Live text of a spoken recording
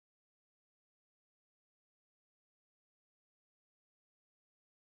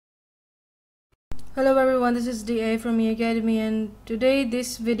Hello everyone, this is DA from E Academy, and today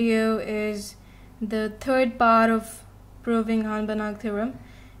this video is the third part of proving Hahn banach theorem.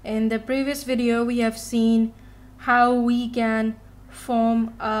 In the previous video we have seen how we can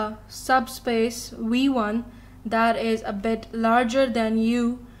form a subspace V1 that is a bit larger than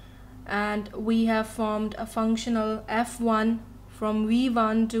U, and we have formed a functional F1 from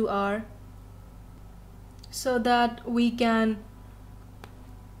V1 to R so that we can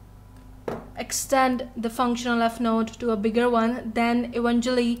extend the functional f node to a bigger one, then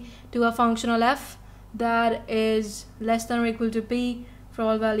eventually to a functional f that is less than or equal to p for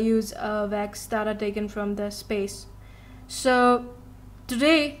all values of x that are taken from the space. So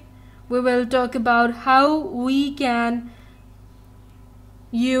today we will talk about how we can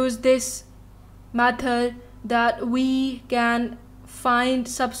use this method that we can find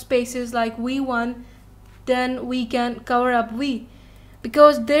subspaces like V1, then we can cover up V.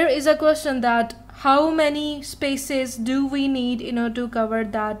 Because there is a question that how many spaces do we need in order to cover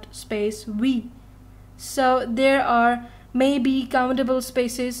that space V. So there are maybe countable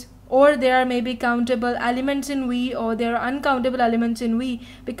spaces, or there are maybe countable elements in V, or there are uncountable elements in V,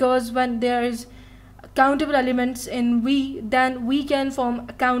 because when there is countable elements in V, then we can form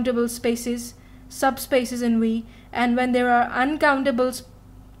countable spaces, subspaces in V, and when there are uncountable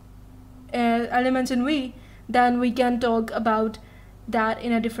elements in V, then we can talk about that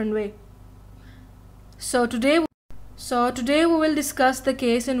in a different way. So today we will discuss the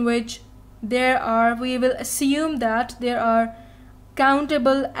case in which we will assume that there are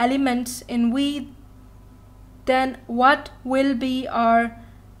countable elements in V. Then what will be our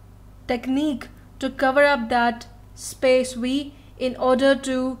technique to cover up that space V in order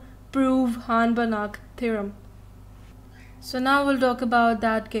to prove Hahn banach theorem? So now we'll talk about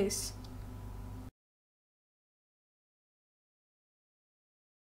that case.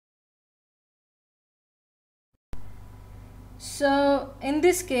 So in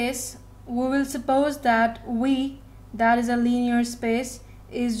this case we will suppose that V, that is a linear space,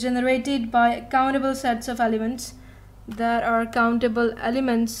 is generated by countable sets of elements. There are countable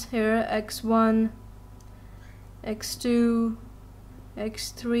elements here: x1, x2,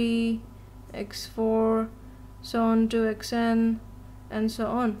 x3, x4, so on to xn, and so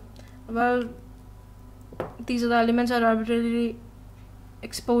on. Well, these are the elements that are arbitrarily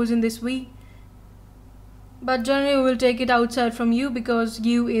exposed in this V, but generally we will take it outside from U because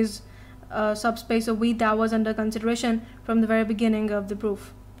U is a subspace of V that was under consideration from the very beginning of the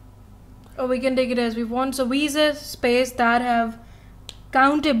proof. Or we can take it as we want. So V is a space that have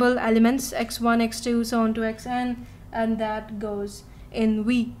countable elements x1, x2, so on to xn, and that goes in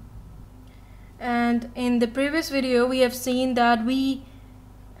V. And in the previous video we have seen that we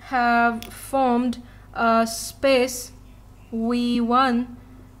have formed a space V1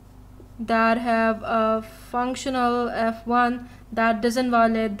 that have a functional f1 that doesn't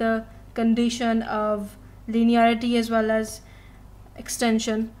violate the condition of linearity as well as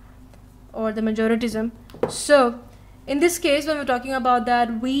extension or the majorism. So in this case, when we're talking about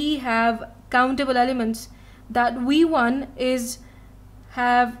that we have countable elements, that V1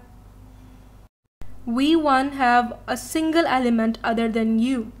 have a single element other than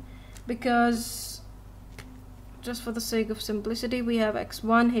U, because just for the sake of simplicity we have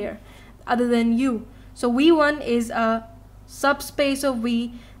x1 here other than U. So V1 is a subspace of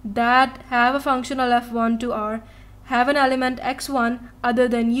V that have a functional f1 to R, have an element x1 other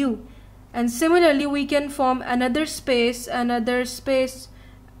than U. And similarly we can form another space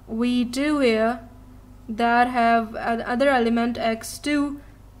V2 here that have another element x2,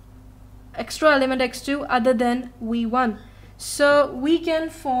 extra element x2 other than V1. So we can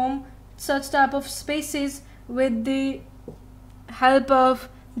form such type of spaces with the help of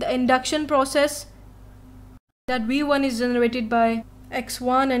the induction process, that V1 is generated by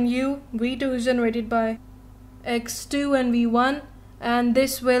x1 and U, V2 is generated by x2 and V1, and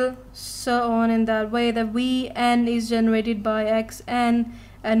this will so on in that way that Vn is generated by xn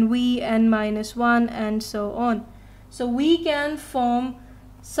and Vn minus 1, and so on. So we can form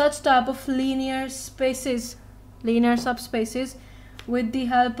such type of linear spaces, linear subspaces, with the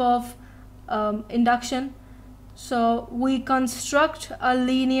help of induction. So we construct a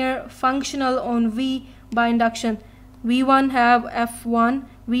linear functional on V by induction. V1 have f1,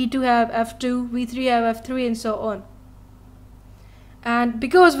 V2 have f2, V3 have f3, and so on. And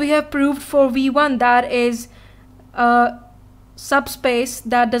because we have proved for V1 that is a subspace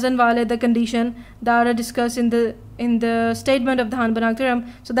that doesn't violate the condition that are discussed in the statement of the Hahn banach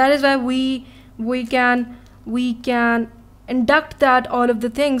theorem, so that is why we can induct that all of the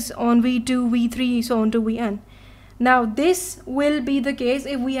things on V2, V3, so on to Vn. Now this will be the case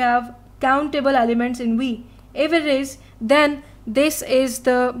if we have countable elements in V. If it is, then this is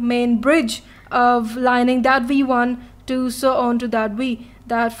the main bridge of lining that V1 to so on to that V,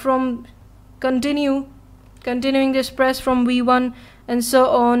 that from continuing to express from V1 and so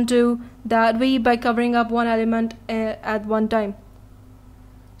on to that V by covering up one element at one time.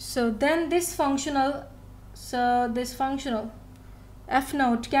 So then this functional f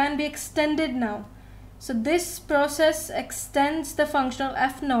naught can be extended now. So this process extends the functional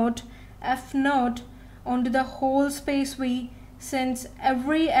f naught onto the whole space V, since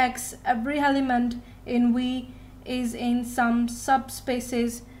every element in V is in some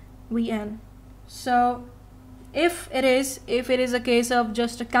subspaces Vn. So if it is a case of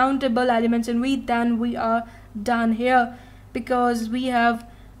just countable elements in V, then we are done here, because we have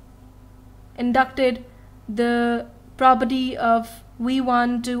inducted the property of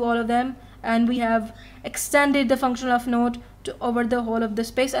V1 to all of them, and we have extended the functional f naught to over the whole of the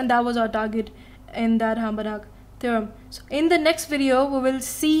space, and that was our target in that Hahn-banach theorem. So in the next video we will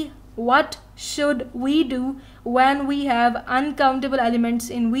see what should we do when we have uncountable elements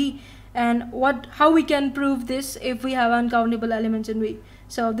in V, and how we can prove this if we have uncountable elements in V.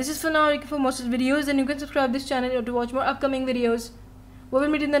 So this is for now. For most of the videos, and you can subscribe this channel to watch more upcoming videos. We will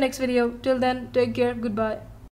meet in the next video. Till then, take care. Goodbye.